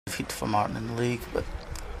defeat for Martin in the league, but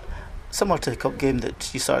similar to the cup game,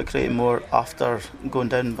 that you started creating more after going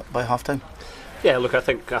down by half time. Yeah, look, I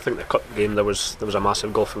think the cup game there was a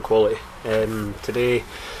massive gulf in quality. Today,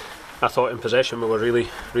 I thought in possession we were really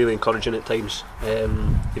encouraging at times.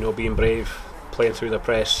 Being brave, playing through the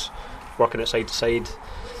press, working it side to side.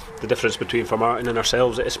 The difference between Formartine and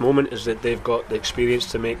ourselves at this moment is that they've got the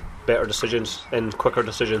experience to make better decisions and quicker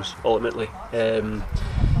decisions ultimately.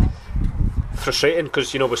 Frustrating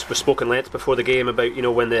because we spoke in length before the game about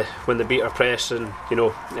when they beat our press and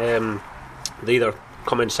they either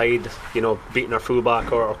come inside beating our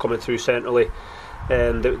fullback or coming through centrally,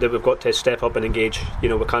 that we've got to step up and engage.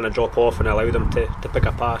 We kind of drop off and allow them to pick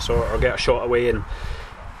a pass or get a shot away, and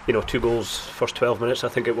 2 goals first 12 minutes I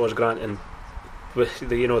think it was, Grant, and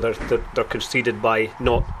they're conceded by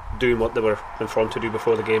not doing what they were informed to do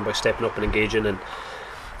before the game, by stepping up and engaging. And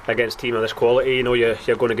against a team of this quality,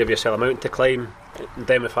 you're going to give yourself a mountain to climb.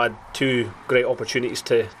 Then we've had 2 great opportunities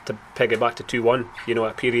to peg it back to 2-1.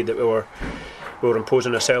 A period that we were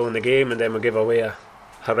imposing ourselves in the game, and then we give away a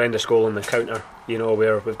horrendous goal in the counter.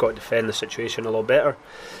 Where we've got to defend the situation a lot better.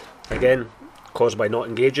 Again, caused by not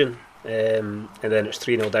engaging. And then it's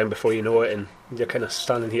 3-0 down before you know it, and you're kind of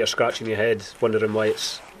standing here scratching your head wondering why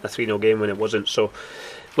it's a 3-0 game when it wasn't. So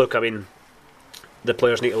look, I mean, the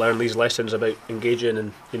players need to learn these lessons about engaging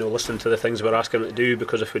and listening to the things we're asking them to do,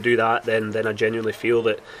 because if we do that, then I genuinely feel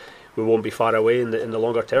that we won't be far away in the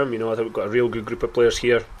longer term. I think we've got a real good group of players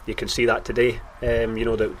here. You can see that today.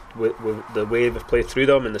 The way we've played through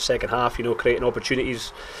them in the second half, creating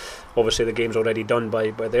opportunities. Obviously the game's already done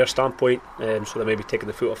by their standpoint, so they may be taking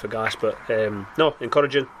the foot off the gas, but no,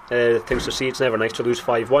 encouraging things to see. It's never nice to lose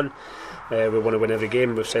 5-1. We want to win every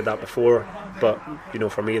game, we've said that before, but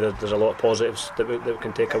for me there's a lot of positives that we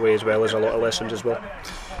can take away, as well as a lot of lessons as well.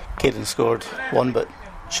 Caden scored 1, but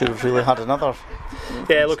should have really had another.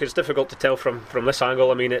 Yeah, look, it's difficult to tell from this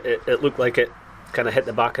angle. I mean, it looked like it kind of hit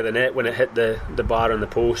the back of the net when it hit the bar and the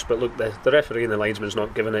post, but look, the referee and the linesman's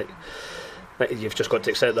not giving it. You've just got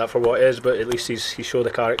to accept that for what it is, but at least he showed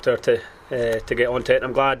the character to get onto it. And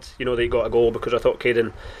I'm glad that he got a goal, because I thought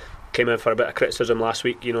Caden came in for a bit of criticism last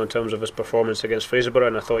week in terms of his performance against Fraserburgh,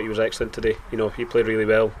 and I thought he was excellent today. He played really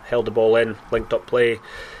well, held the ball in, linked up play,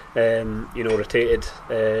 rotated,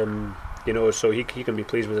 so he can be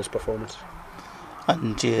pleased with his performance.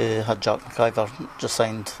 And you had Jack McIver just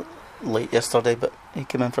signed late yesterday, but he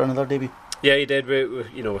came in for another debut. Yeah, he did. We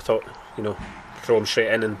thought throw him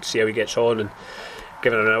straight in and see how he gets on, and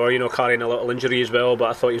give it an hour, carrying a little injury as well, but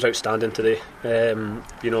I thought he was outstanding today.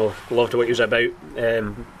 Loved what he was about,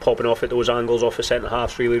 popping off at those angles off the centre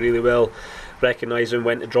halves really well, recognising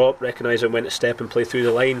when to drop, recognising when to step and play through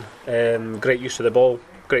the line. Great use of the ball,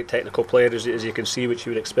 great technical player as you can see, which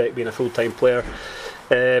you would expect being a full-time player.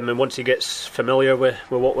 And once he gets familiar with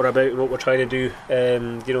what we're about and what we're trying to do,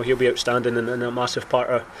 he'll be outstanding and a massive part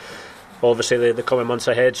of obviously the coming months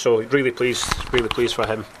ahead. So really pleased for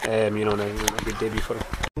him, and a good debut for him.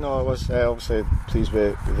 No, I was obviously pleased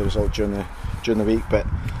with the result during the week, but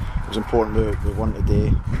it was important we won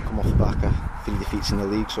today, come off the back of 3 defeats in the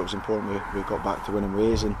league, so it was important we got back to winning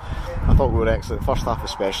ways, and I thought we were excellent, first half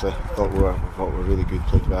especially. I thought we were really good,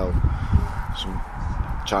 played well, some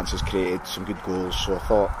chances created, some good goals, so I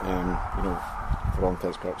thought for all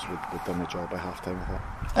intents and purposes we'd done the job by half time, I thought.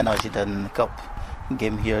 And as you did in the cup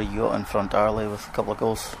game here, you got in front early with a couple of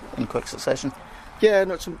goals in quick succession. Yeah,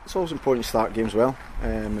 no, it's always important to start games well,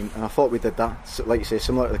 and I thought we did that. So, like you say,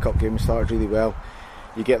 similar to the cup game, we started really well.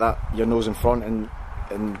 You get that, your nose in front,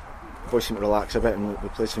 and boys seem to relax a bit, and we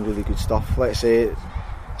played some really good stuff. Like I say,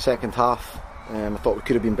 second half, I thought we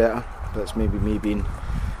could have been better, but it's maybe me being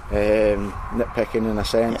nitpicking in a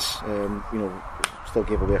sense. Still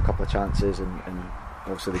gave away a couple of chances, and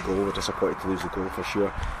obviously the goal, we're disappointed to lose the goal for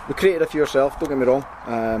sure. We created a few ourselves, don't get me wrong,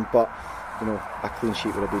 but a clean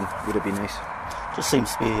sheet would have been nice. Just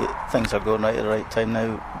seems to be things are going right at the right time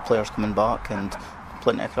now. Players coming back and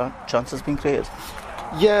plenty of chances being created.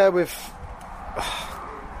 Yeah, we've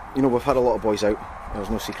had a lot of boys out. There's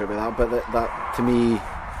no secret about that. But that to me,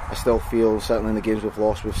 I still feel certainly in the games we've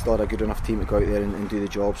lost, we've still had a good enough team to go out there and do the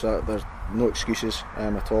job. So there's no excuses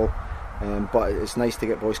at all. But it's nice to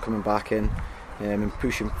get boys coming back in and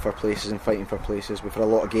pushing for places and fighting for places. We've had a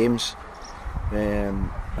lot of games. And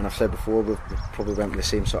I've said before, we've probably went with the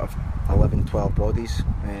same sort of 11, 12 bodies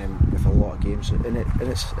with a lot of games, and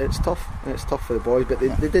it's tough, and it's tough for the boys, but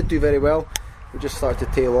they did do very well. We just started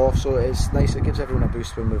to tail off, so it's nice. It gives everyone a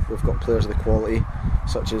boost when we've got players of the quality,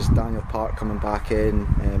 such as Daniel Park coming back in,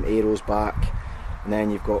 Aero's back, and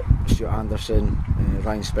then you've got Stuart Anderson,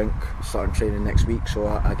 Ryan Spink starting training next week, so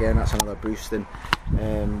again that's another boost.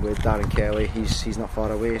 And with Darren Kelly, he's not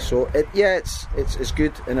far away, so it's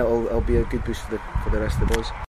good, and it'll be a good boost for the rest of the boys.